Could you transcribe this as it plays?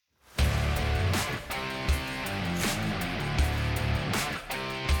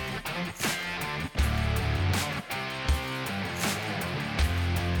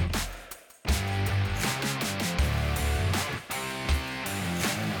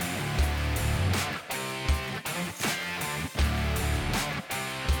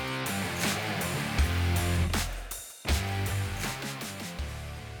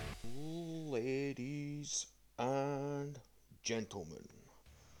Gentlemen,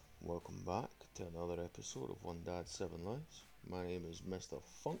 welcome back to another episode of One Dad, Seven Lives. My name is Mr.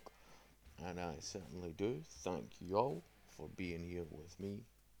 Funk, and I certainly do thank you all for being here with me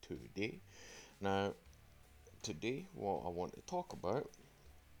today. Now, today, what I want to talk about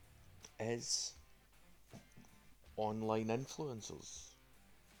is online influencers,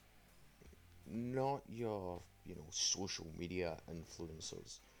 not your, social media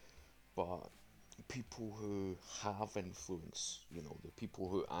influencers, but people who have influence, the people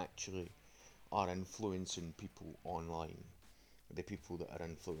who actually are influencing people online, the people that are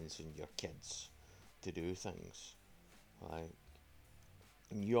influencing your kids to do things. Like,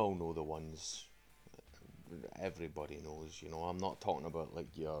 and you all know the ones. Everybody knows. I'm not talking about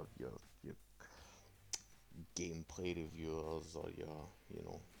like your gameplay reviewers or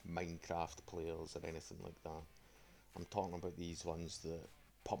your Minecraft players or anything like that. I'm talking about these ones that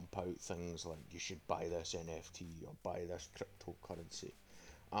pump out things like you should buy this NFT or buy this cryptocurrency.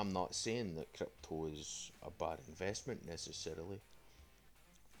 I'm not saying that crypto is a bad investment necessarily,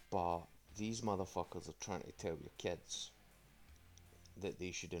 but these motherfuckers are trying to tell your kids that they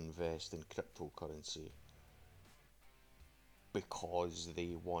should invest in cryptocurrency because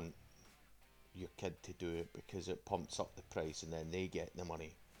they want your kid to do it because it pumps up the price and then they get the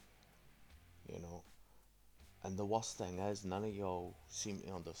money, you know. And the worst thing is, none of y'all seem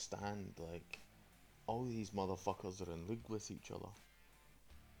to understand, like, all these motherfuckers are in league with each other.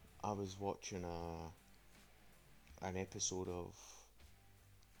 I was watching an episode of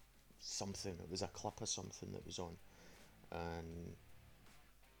something, it was a clip of something that was on, and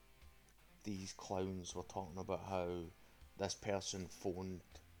these clowns were talking about how this person phoned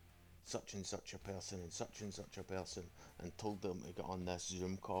such and such a person and such a person and told them to get on this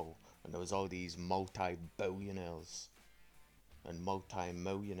Zoom call, and there was all these multi-billionaires and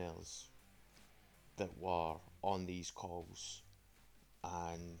multi-millionaires that were on these calls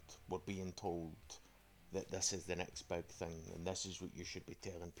and were being told that this is the next big thing and this is what you should be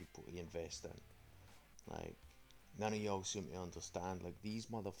telling people to invest in. Like, none of y'all seem to understand. Like, these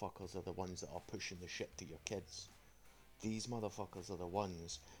motherfuckers are the ones that are pushing the shit to your kids. These motherfuckers are the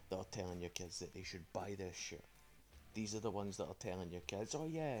ones that are telling your kids that they should buy this shit. These are the ones that are telling your kids, oh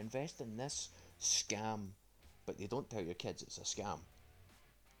yeah, invest in this scam. But they don't tell your kids it's a scam.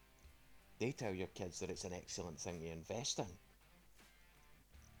 They tell your kids that it's an excellent thing to invest in.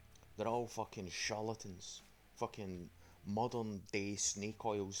 They're all fucking charlatans. Fucking modern day snake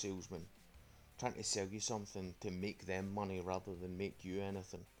oil salesmen. Trying to sell you something to make them money rather than make you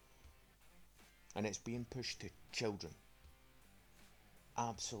anything. And it's being pushed to children.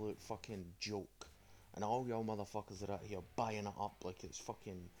 Absolute fucking joke. And all y'all motherfuckers are out here buying it up like it's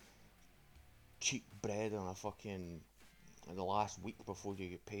fucking cheap bread on a fucking in the last week before you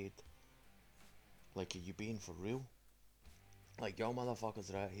get paid. Like, are you being for real? Like, y'all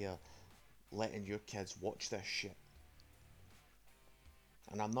motherfuckers are out here letting your kids watch this shit.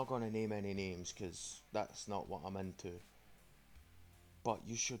 And I'm not gonna name any names because that's not what I'm into. But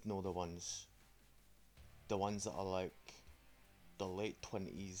you should know the ones. The ones that are like the late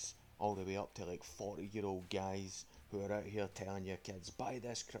 20s all the way up to like 40-year-old guys who are out here telling your kids, buy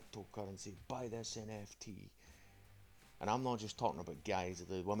this cryptocurrency, buy this NFT. And I'm not just talking about guys,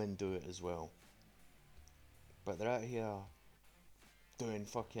 the women do it as well. But they're out here doing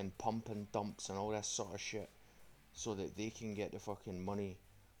fucking pump and dumps and all this sort of shit so that they can get the fucking money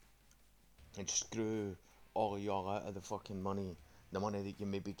and screw all of y'all out of the fucking money. The money that you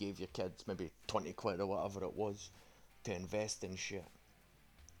maybe gave your kids, maybe 20 quid or whatever it was, to invest in shit.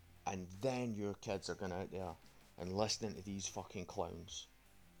 And then your kids are going out there and listening to these fucking clowns.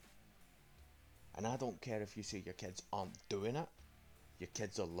 And I don't care if you say your kids aren't doing it, your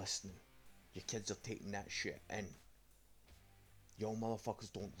kids are listening. Your kids are taking that shit in. Y'all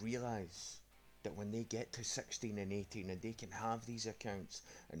motherfuckers don't realise that when they get to 16 and 18 and they can have these accounts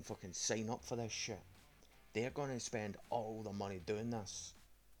and fucking sign up for this shit, they're gonna spend all the money doing this.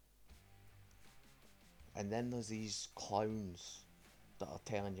 And then there's these clowns that are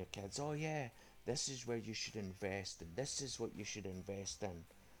telling your kids, oh yeah, this is where you should invest and this is what you should invest in.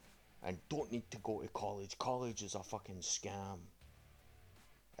 And don't need to go to college. College is a fucking scam.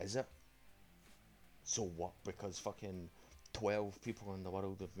 Is it? So what? Because fucking 12 people in the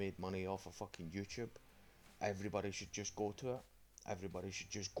world have made money off of fucking YouTube. Everybody should just go to it. Everybody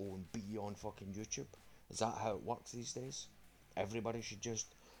should just go and be on fucking YouTube. Is that how it works these days? Everybody should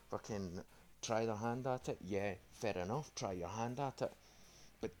just fucking try their hand at it. Yeah, fair enough, try your hand at it.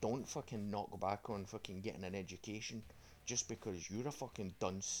 But don't fucking knock back on fucking getting an education just because you're a fucking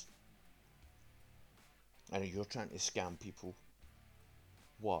dunce and you're trying to scam people.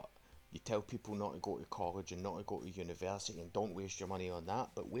 What? You tell people not to go to college and not to go to university and don't waste your money on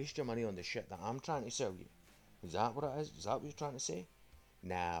that, but waste your money on the shit that I'm trying to sell you. Is that what it is? Is that what you're trying to say?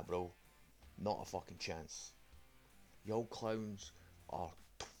 Nah, bro. Not a fucking chance. Y'all clowns are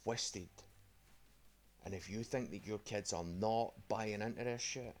twisted. And if you think that your kids are not buying into this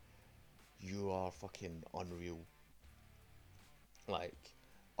shit, you are fucking unreal. Like,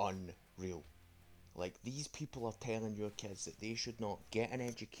 unreal. Like, these people are telling your kids that they should not get an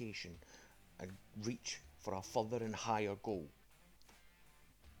education and reach for a further and higher goal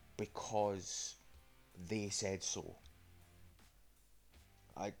because they said so.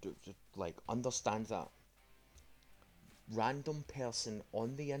 I do, like, understand that. Random person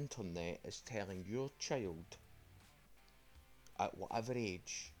on the internet is telling your child at whatever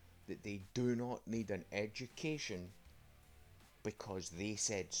age that they do not need an education because they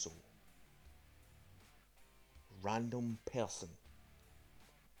said so. Random person.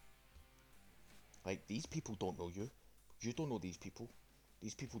 Like, these people don't know you. You don't know these people.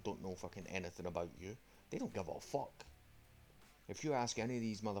 These people don't know fucking anything about you. They don't give a fuck. If you ask any of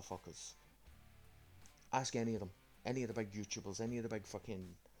these motherfuckers, ask any of them, any of the big YouTubers, any of the big fucking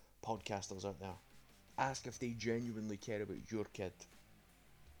podcasters out there, ask if they genuinely care about your kid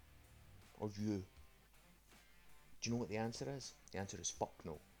or you. Do you know what the answer is? The answer is fuck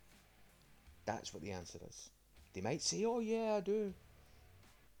no. That's what the answer is. They might say, oh yeah, I do.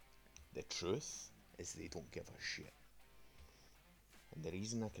 The truth is they don't give a shit. And the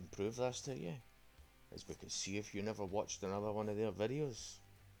reason I can prove this to you is because see if you never watched another one of their videos,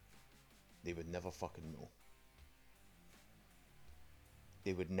 they would never fucking know.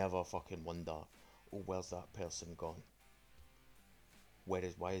 They would never fucking wonder, oh, where's that person gone? Why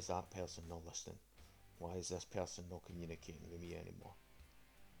is that person not listening? Why is this person not communicating with me anymore?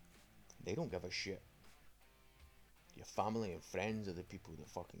 They don't give a shit. Your family and friends are the people that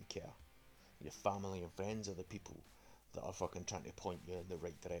fucking care. Your family and friends are the people that are fucking trying to point you in the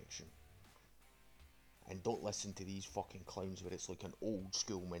right direction. And don't listen to these fucking clowns where it's like an old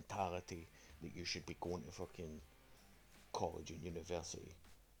school mentality that you should be going to fucking college and university.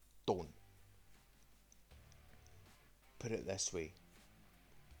 Don't. Put it this way.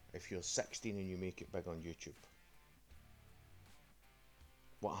 If you're 16 and you make it big on YouTube,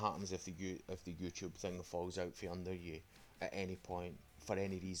 what happens if the YouTube thing falls out from under you at any point for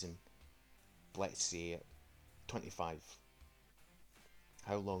any reason? Let's say at 25.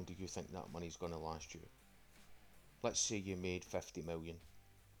 How long do you think that money's going to last you? Let's say you made 50 million.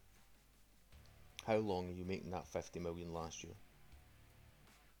 How long are you making that 50 million last you?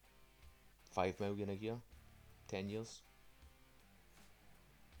 5 million a year? 10 years?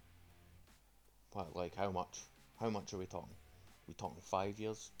 What, like how much? How much are we talking? We talking 5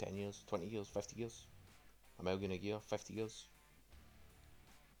 years, 10 years, 20 years, 50 years? A million a year, 50 years?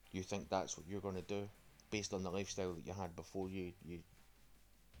 You think that's what you're going to do based on the lifestyle that you had before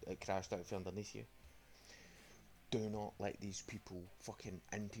it crashed out from underneath you? Do not let these people fucking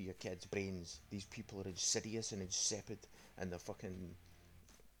into your kids' brains. These people are insidious and insipid, and they're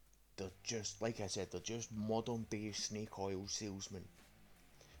just, like I said, they're just modern day snake oil salesmen.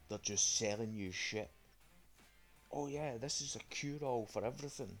 They're just selling you shit. Oh yeah, this is a cure-all for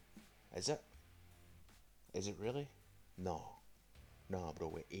everything. Is it? Is it really? No. Nah,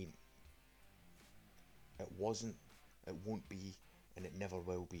 bro, it ain't. It wasn't, it won't be, and it never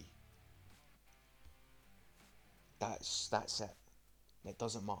will be. That's it. It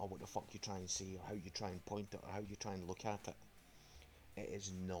doesn't matter what the fuck you try and say or how you try and point it or how you try and look at it. It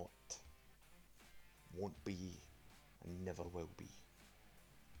is not, won't be, and never will be.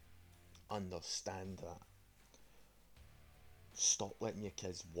 Understand that. Stop letting your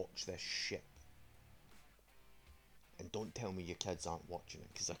kids watch this shit. And don't tell me your kids aren't watching it,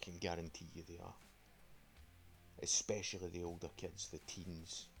 because I can guarantee you they are. Especially the older kids, the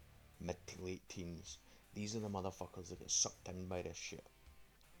teens, mid to late teens. These are the motherfuckers that get sucked in by this shit.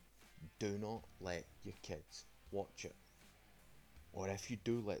 Do not let your kids watch it. Or if you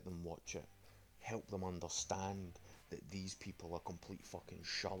do let them watch it, help them understand that these people are complete fucking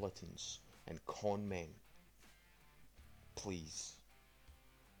charlatans and con men. Please.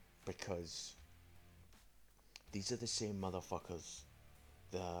 Because these are the same motherfuckers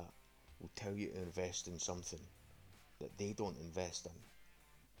that will tell you to invest in something that they don't invest in.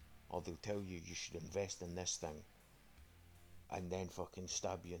 Or they'll tell you you should invest in this thing and then fucking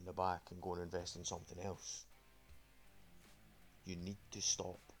stab you in the back and go and invest in something else. You need to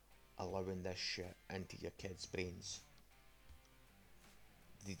stop allowing this shit into your kids' brains.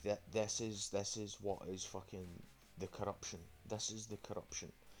 This is what is fucking the corruption. This is the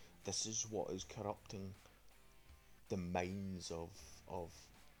corruption. This is what is corrupting the minds of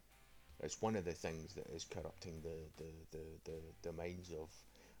It's one of the things that is corrupting the minds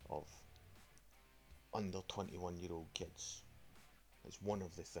of under 21-year-old kids. It's one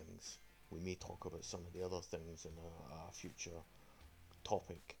of the things. We may talk about some of the other things in a future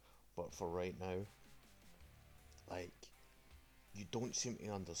topic, but for right now, like, you don't seem to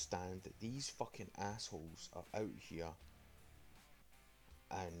understand that these fucking assholes are out here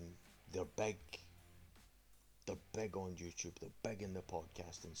and they're big. They're big on YouTube, they're big in the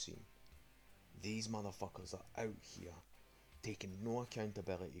podcasting scene. These motherfuckers are out here taking no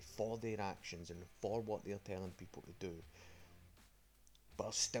accountability for their actions and for what they're telling people to do, but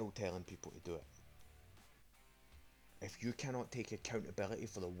are still telling people to do it. If you cannot take accountability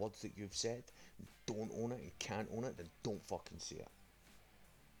for the words that you've said, don't own it and can't own it, then don't fucking say it.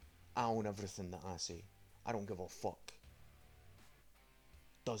 I own everything that I say. I don't give a fuck.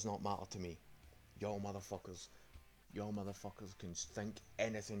 Does not matter to me. Y'all motherfuckers can think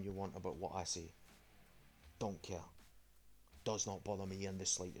anything you want about what I say. Don't care. Does not bother me in the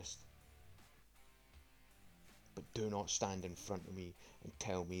slightest. But do not stand in front of me and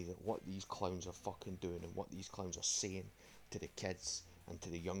tell me that what these clowns are fucking doing and what these clowns are saying to the kids and to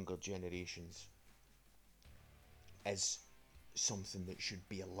the younger generations is something that should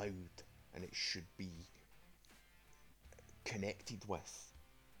be allowed and it should be connected with.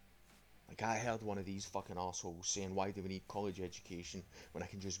 Like, I heard one of these fucking assholes saying, why do we need college education when I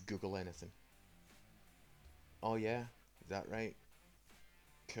can just Google anything? Oh yeah? Is that right?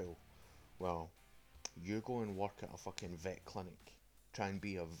 Cool. Well, you go and work at a fucking vet clinic. Try and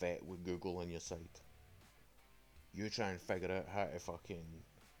be a vet with Google on your side. You try and figure out how to fucking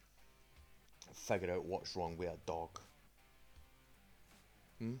figure out what's wrong with a dog.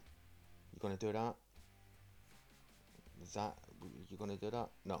 You gonna do that? Is that, you gonna do that?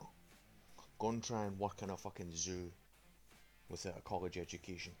 No. Go and try and work in a fucking zoo without a college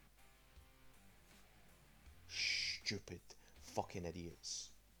education. Stupid fucking idiots.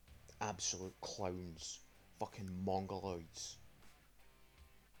 Absolute clowns. Fucking mongoloids.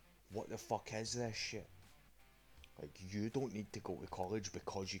 What the fuck is this shit? Like, you don't need to go to college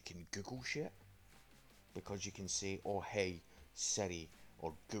because you can Google shit. Because you can say, oh hey, Siri,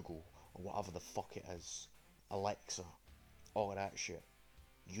 or Google, or whatever the fuck it is, Alexa, all of that shit.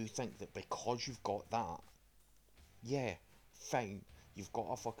 You think that because you've got that, yeah, fine, you've got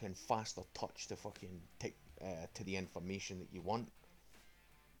a fucking faster touch to fucking take to the information that you want.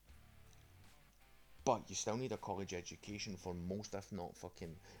 But you still need a college education for most, if not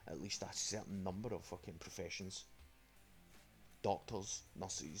fucking, at least a certain number of fucking professions. Doctors,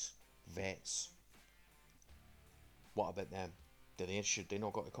 nurses, vets. What about them? Should they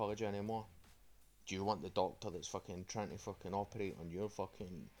not go to college anymore? Do you want the doctor that's fucking trying to fucking operate on your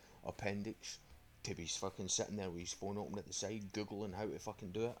fucking appendix to be fucking sitting there with his phone open at the side, googling how to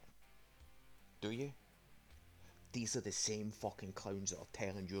fucking do it? Do you? These are the same fucking clowns that are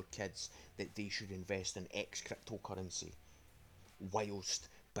telling your kids that they should invest in X cryptocurrency, whilst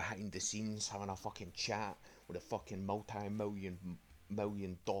behind the scenes having a fucking chat with a fucking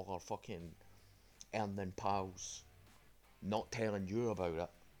multi-million dollar fucking earning pals, not telling you about it,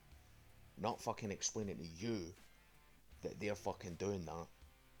 not fucking explaining to you that they're fucking doing that,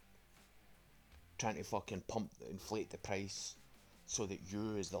 trying to fucking inflate the price so that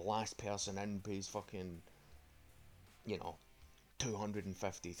you, as the last person in, pays fucking, you know, $250,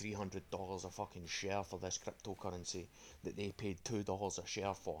 $300 a fucking share for this cryptocurrency that they paid $2 a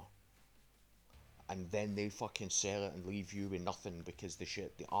share for. And then they fucking sell it and leave you with nothing because the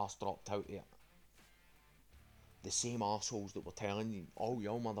arse dropped out there. The same assholes that were telling you, oh,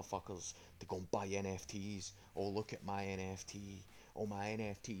 y'all motherfuckers, to go and buy NFTs. Oh, look at my NFT. Oh, my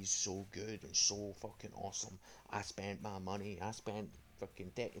NFT is so good and so fucking awesome. I spent my money. I spent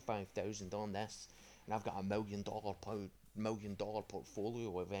fucking 35,000 on this, and I've got $1 million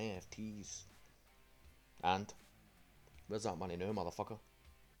portfolio of NFTs. And where's that money now, motherfucker?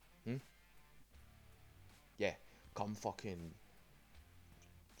 Yeah, come fucking,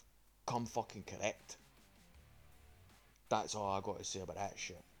 come fucking correct. That's all I got to say about that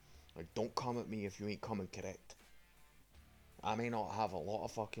shit. Like, don't come at me if you ain't coming correct. I may not have a lot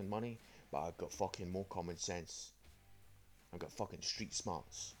of fucking money, but I've got fucking more common sense. I've got fucking street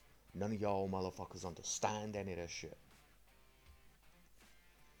smarts. None of y'all motherfuckers understand any of this shit.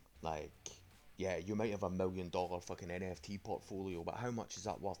 Like, yeah, you might have $1 million fucking NFT portfolio, but how much is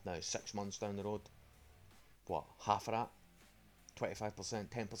that worth now? 6 months down the road? What, half of that? 25%?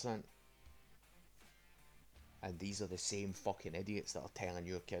 10%? And these are the same fucking idiots that are telling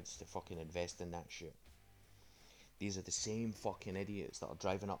your kids to fucking invest in that shit. These are the same fucking idiots that are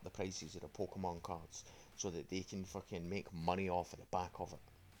driving up the prices of the Pokemon cards so that they can fucking make money off of the back of it.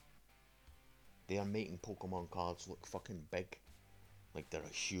 They are making Pokemon cards look fucking big, like they're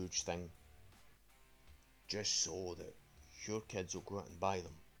a huge thing, just so that your kids will go out and buy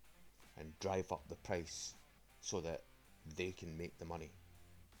them and drive up the price so that they can make the money.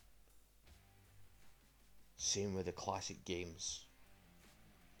 Same with the classic games.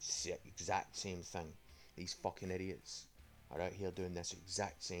 Exact same thing. These fucking idiots are out here doing this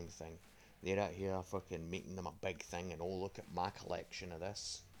exact same thing. They're out here fucking making them a big thing and oh look at my collection of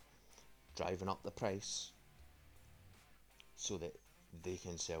this. Driving up the price so that they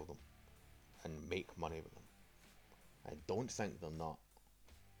can sell them and make money with them. And don't think they're not.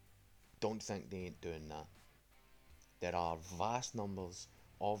 Don't think they ain't doing that. There are vast numbers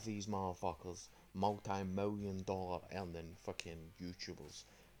of these motherfuckers, multi-million-dollar earning fucking YouTubers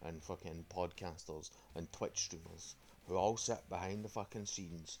and fucking podcasters and Twitch streamers who all sit behind the fucking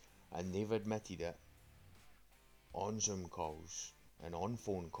scenes, and they've admitted it on Zoom calls and on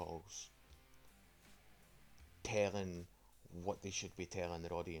phone calls, telling what they should be telling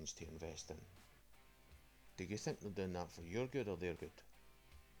their audience to invest in. Do you think they're doing that for your good or their good?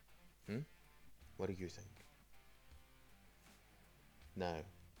 What do you think? Now,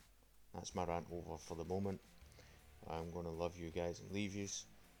 that's my rant over for the moment. I'm going to love you guys and leave yous.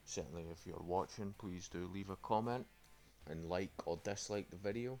 Certainly, if you're watching, please do leave a comment and like or dislike the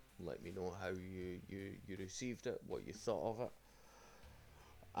video. Let me know how you received it, what you thought of it.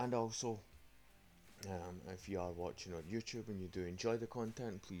 And also, if you are watching on YouTube and you do enjoy the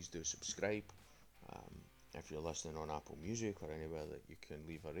content, please do subscribe. If you're listening on Apple Music or anywhere that you can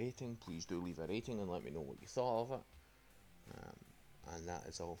leave a rating, please do leave a rating and let me know what you thought of it. And that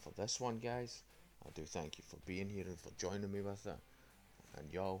is all for this one, guys. I do thank you for being here and for joining me with it.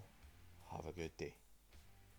 And y'all, have a good day.